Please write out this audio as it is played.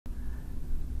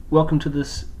Welcome to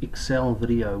this Excel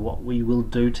video. What we will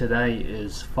do today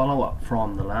is follow up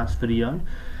from the last video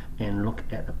and look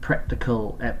at a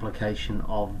practical application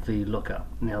of VLOOKUP.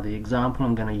 Now the example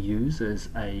I'm going to use is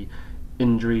a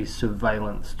injury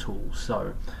surveillance tool.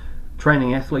 So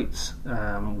training athletes,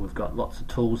 we've got lots of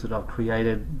tools that I've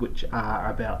created which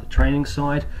are about the training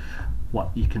side. What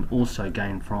you can also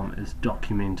gain from is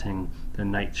documenting the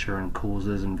nature and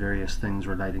causes and various things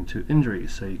relating to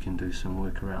injuries, so you can do some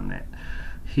work around that.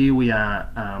 Here we are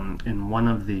in one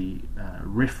of the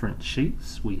reference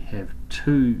sheets. We have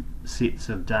two sets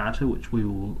of data which we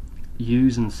will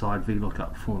use inside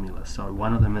VLOOKUP formula. So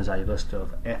one of them is a list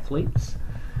of athletes,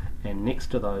 and next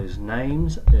to those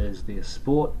names is their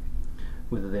sport,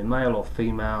 whether they're male or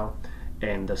female,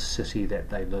 and the city that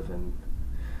they live in.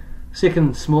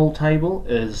 Second small table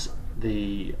is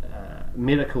the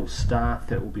medical staff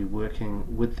that will be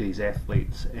working with these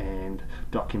athletes and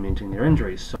documenting their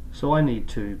injuries. So I need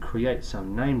to create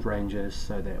some named ranges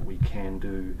so that we can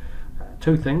do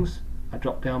two things: a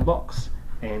drop down box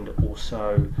and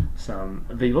also some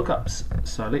VLOOKUPs.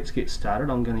 So let's get started.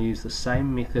 I'm going to use the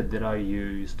same method that I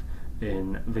used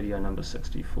in video number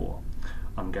 64.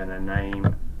 I'm going to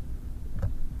name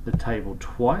the table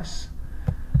twice.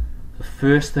 The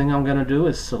first thing I'm going to do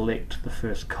is select the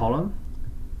first column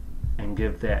and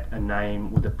give that a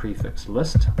name with the prefix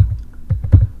list.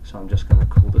 So I'm just going to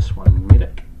call this one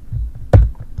medic,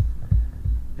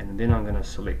 and then I'm going to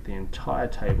select the entire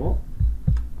table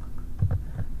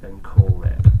and call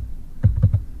that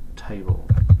table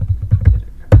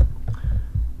medic.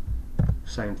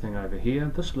 Same thing over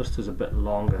here. This list is a bit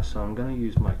longer, so I'm going to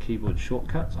use my keyboard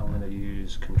shortcuts. I'm going to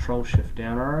use Control Shift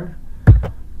down arrow,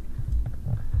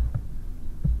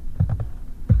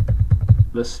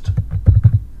 list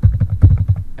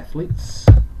athletes,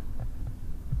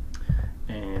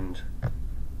 and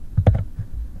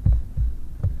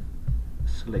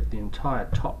select the entire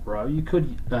top row. You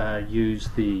could use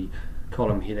the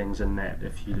column headings in that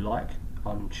if you like.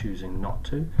 I'm choosing not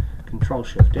to. Control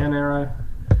Shift down arrow,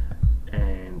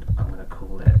 and I'm going to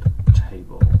call that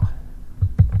table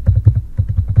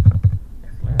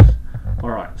athletes.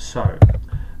 Alright, so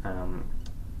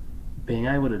being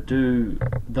able to do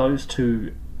those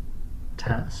two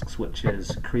tasks, which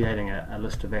is creating a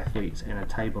list of athletes and a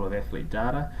table of athlete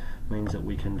data, means that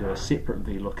we can do a separate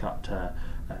VLOOKUP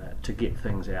to get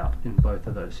things out in both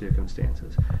of those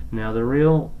circumstances. Now the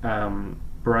real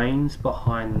brains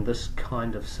behind this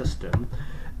kind of system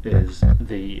is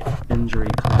the injury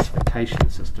classification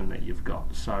system that you've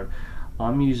got. So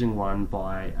I'm using one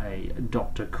by a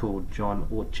doctor called John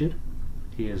Orchard.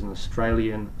 He is an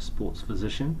Australian sports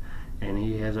physician, and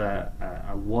he has a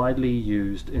widely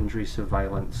used injury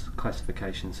surveillance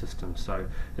classification system. So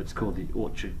it's called the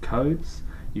Orchard Codes.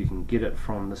 You can get it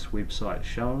from this website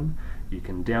shown. You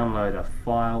can download a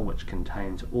file which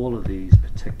contains all of these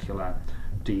particular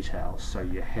details. So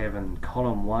you have in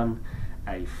column 1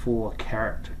 a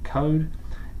 4-character code,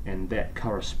 and that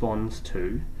corresponds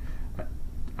to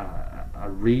a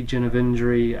region of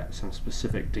injury, some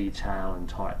specific detail and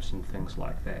types and things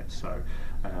like that. So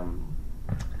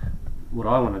what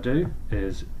I want to do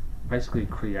is basically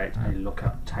create a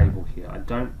lookup table here. I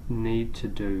don't need to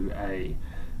do a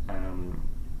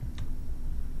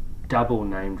double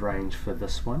named range for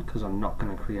this one because I'm not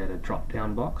going to create a drop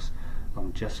down box.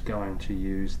 I'm just going to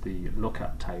use the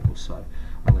lookup table. So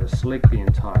I'm going to select the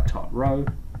entire top row,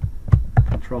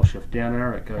 Control Shift down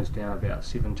arrow, it goes down about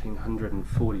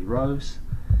 1740 rows,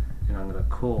 and I'm going to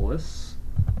call this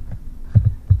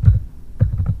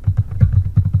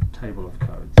table of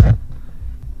codes.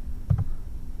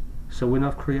 So when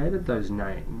I've created those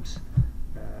names,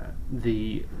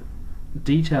 the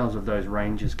details of those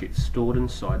ranges get stored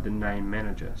inside the name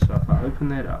manager. So if I open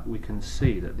that up, we can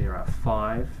see that there are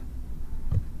 5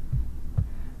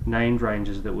 named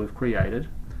ranges that we've created,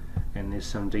 and there's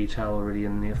some detail already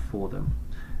in there for them,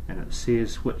 and it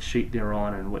says which sheet they're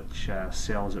on and which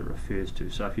cells it refers to.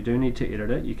 So if you do need to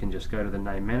edit it, you can just go to the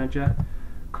name manager,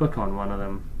 click on one of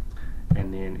them,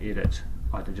 and then edit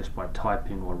either just by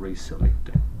typing or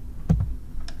reselecting.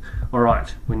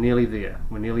 Alright, we're nearly there.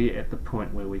 We're nearly at the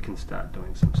point where we can start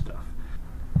doing some stuff.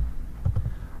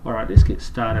 Alright, let's get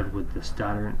started with this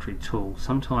data entry tool.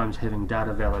 Sometimes having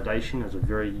data validation is a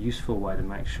very useful way to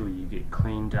make sure you get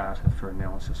clean data for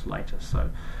analysis later. So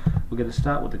we're going to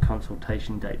start with the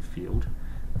consultation date field.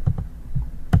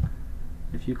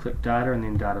 If you click data and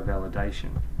then data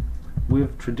validation,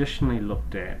 we've traditionally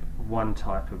looked at one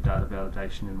type of data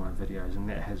validation in my videos, and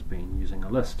that has been using a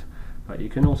list. But you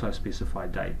can also specify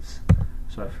dates.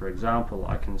 So for example,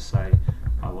 I can say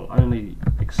I will only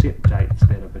accept dates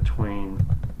that are between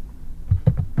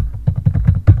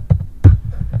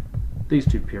these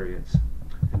two periods.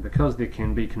 And because there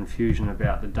can be confusion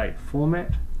about the date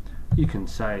format, you can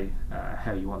say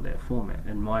how you want that format.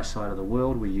 In my side of the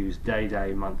world we use day,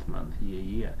 day, month, month, year,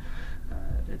 year.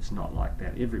 It's not like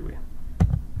that everywhere.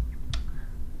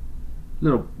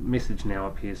 Little message now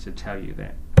appears to tell you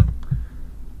that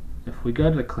if we go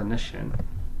to the clinician,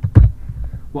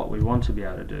 what we want to be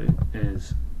able to do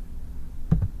is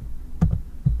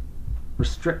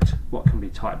restrict what can be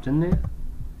typed in there.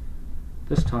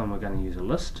 This time we're going to use a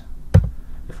list.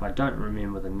 If I don't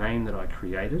remember the name that I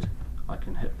created, I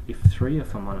can hit F3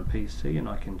 if I'm on a PC and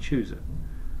I can choose it.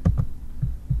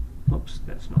 Oops,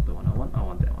 that's not the one I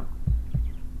want that one.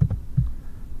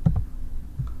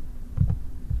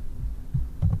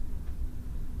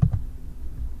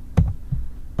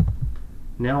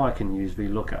 Now I can use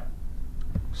VLOOKUP.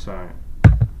 So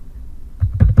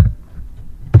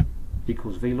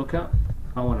equals VLOOKUP.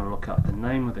 I want to look up the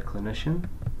name of the clinician.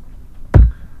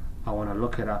 I want to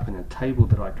look it up in a table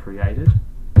that I created,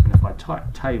 and if I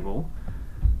type table,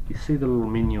 you see the little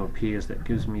menu appears that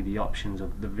gives me the options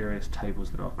of the various tables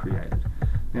that I've created.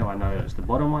 Now I know it's the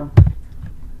bottom one.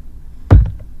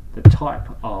 The type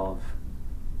of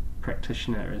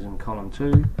practitioner is in column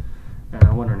 2, and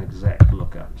I want an exact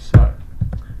lookup. So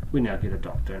we now get a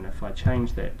doctor, and if I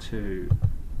change that to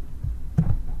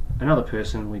another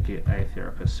person, we get a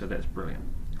therapist, so that's brilliant.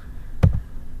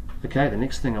 Okay, the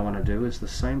next thing I want to do is the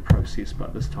same process,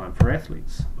 but this time for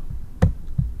athletes.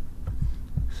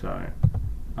 So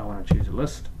I want to choose a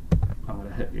list. I'm going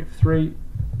to hit F3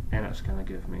 and it's going to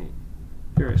give me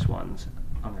various ones.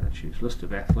 I'm going to choose list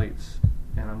of athletes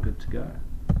and I'm good to go.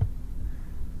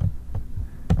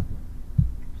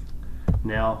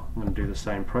 Now I'm going to do the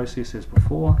same process as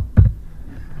before.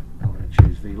 I'm going to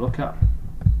choose VLOOKUP.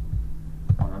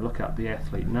 I want to look up the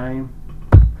athlete name.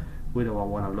 Where do I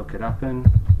want to look it up in?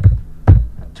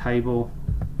 A table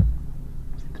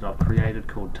that I've created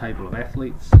called Table of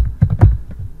Athletes.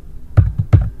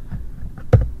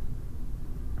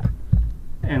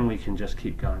 And we can just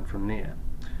keep going from there.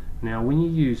 Now when you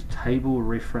use table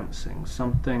referencing,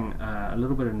 something a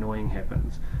little bit annoying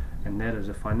happens, and that is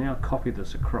if I now copy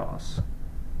this across,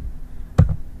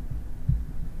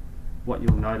 what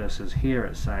you'll notice is here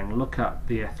it's saying look up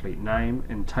the athlete name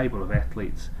in Table of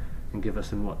Athletes and give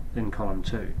us in column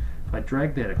 2. If I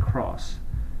drag that across,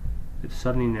 it's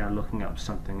suddenly now looking up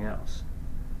something else.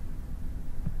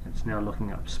 It's now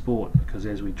looking up sport, because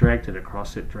as we dragged it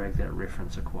across, it dragged that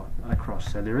reference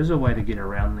across. So there is a way to get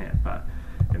around that, but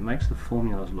it makes the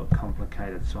formulas look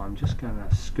complicated. So I'm just going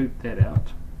to scoop that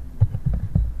out,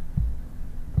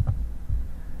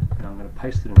 and I'm going to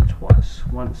paste it in twice.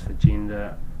 Once for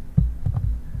gender,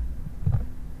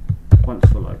 once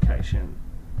for location.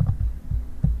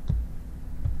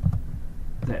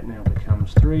 That now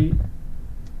becomes 3.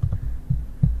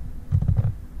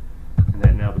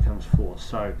 That now becomes 4.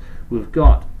 So we've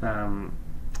got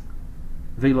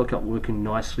VLOOKUP working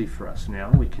nicely for us now.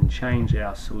 We can change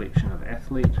our selection of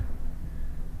athlete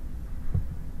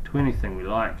to anything we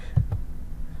like,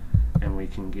 and we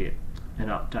can get an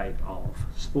update of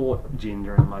sport,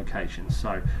 gender and location.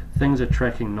 So things are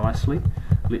tracking nicely.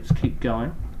 Let's keep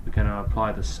going. We're going to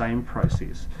apply the same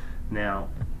process. Now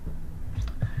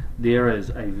there is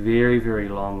a very, very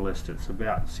long list. It's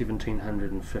about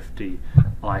 1750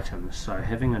 items, so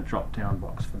having a drop down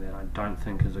box for that I don't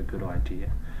think is a good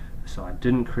idea. So I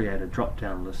didn't create a drop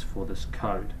down list for this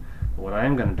code. But what I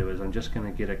am going to do is I'm just going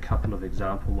to get a couple of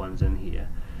example ones in here.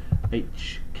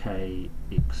 HKXQ.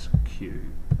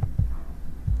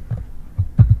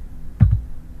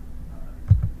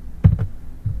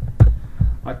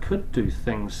 I could do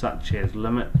things such as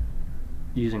limit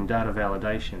using data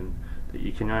validation that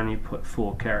you can only put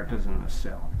 4 characters in this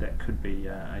cell. That could be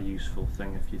a useful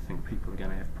thing if you think people are going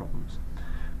to have problems.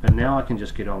 But now I can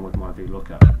just get on with my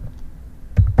VLOOKUP.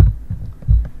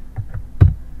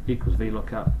 Equals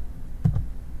VLOOKUP,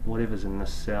 whatever's in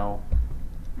this cell.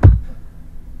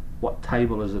 What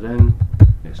table is it in?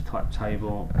 Let's type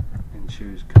table and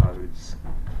choose codes.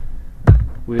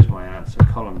 Where's my answer?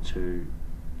 Column 2,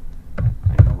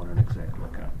 and I want an exact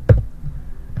lookup.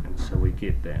 And so we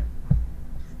get that.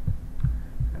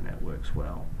 Works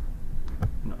well.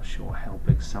 Not sure how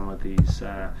big some of these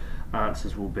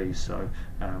answers will be, so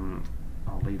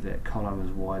I'll leave that column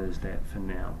as wide as that for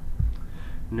now.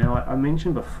 Now I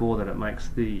mentioned before that it makes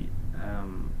the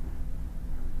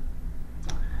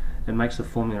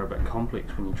formula a bit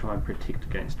complex when you try and protect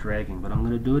against dragging, but I'm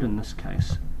going to do it in this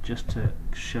case just to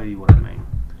show you what I mean.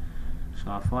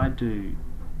 So if I do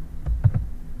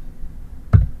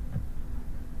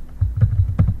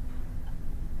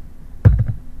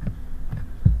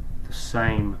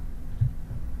same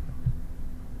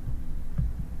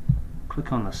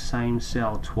click on the same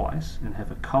cell twice and have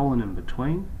a colon in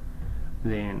between,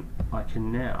 then I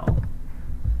can now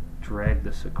drag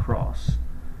this across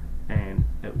and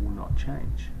it will not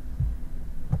change.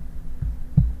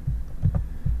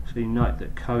 So you note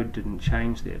that code didn't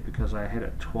change there because I had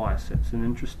it twice. It's an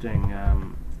interesting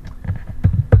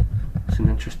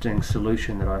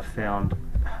solution that I found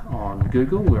on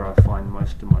Google, where I find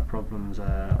most of my problems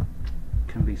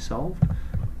can be solved.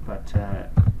 But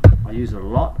I use it a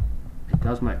lot. It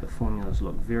does make the formulas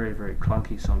look very, very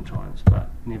clunky sometimes, but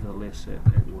nevertheless it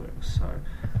works. So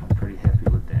I'm pretty happy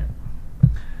with that.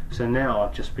 So now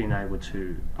I've just been able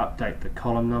to update the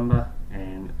column number,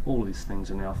 and all these things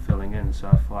are now filling in. So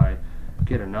if I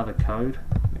get another code,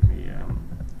 let me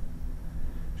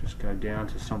just go down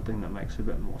to something that makes a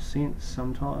bit more sense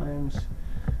sometimes.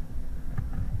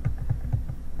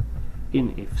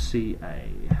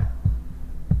 NFCA.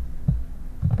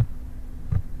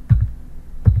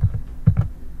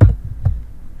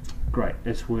 Great,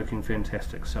 it's working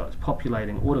fantastic. So it's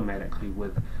populating automatically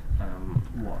with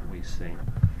what we see.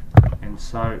 And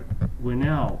so we're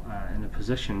now in a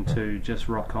position to just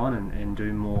rock on and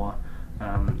do more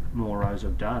rows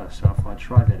of data. So if I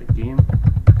try that again,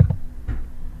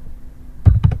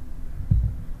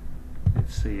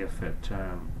 let's see if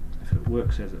it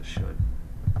works as it should.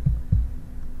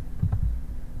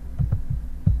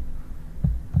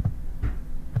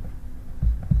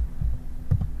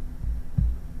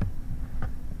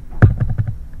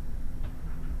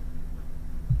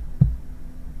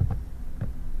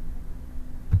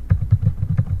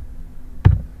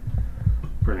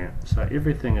 Brilliant. So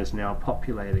everything is now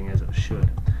populating as it should,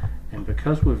 and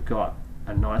because we've got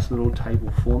a nice little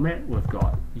table format, we've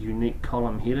got unique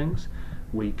column headings,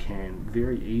 we can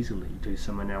very easily do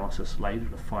some analysis later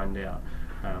to find out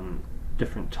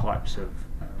different types of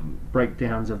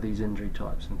breakdowns of these injury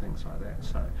types and things like that.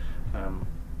 So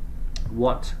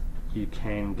what you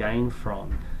can gain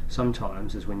from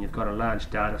sometimes is when you've got a large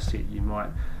data set, you might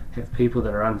have people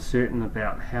that are uncertain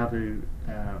about how to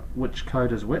which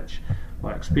code is which.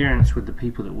 My experience with the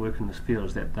people that work in this field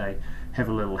is that they have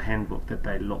a little handbook that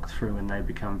they look through, and they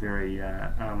become very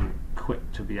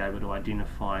quick to be able to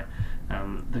identify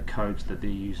the codes that they're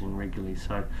using regularly.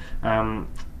 So I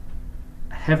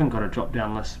haven't got a drop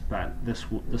down list, but this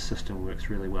system works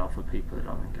really well for people that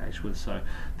I'm engaged with. So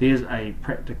there's a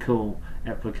practical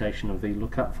application of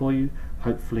VLOOKUP for you.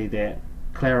 Hopefully that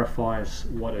clarifies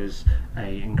what is an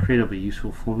incredibly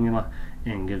useful formula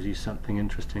and gives you something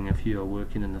interesting if you are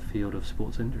working in the field of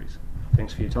sports injuries.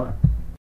 Thanks for your time.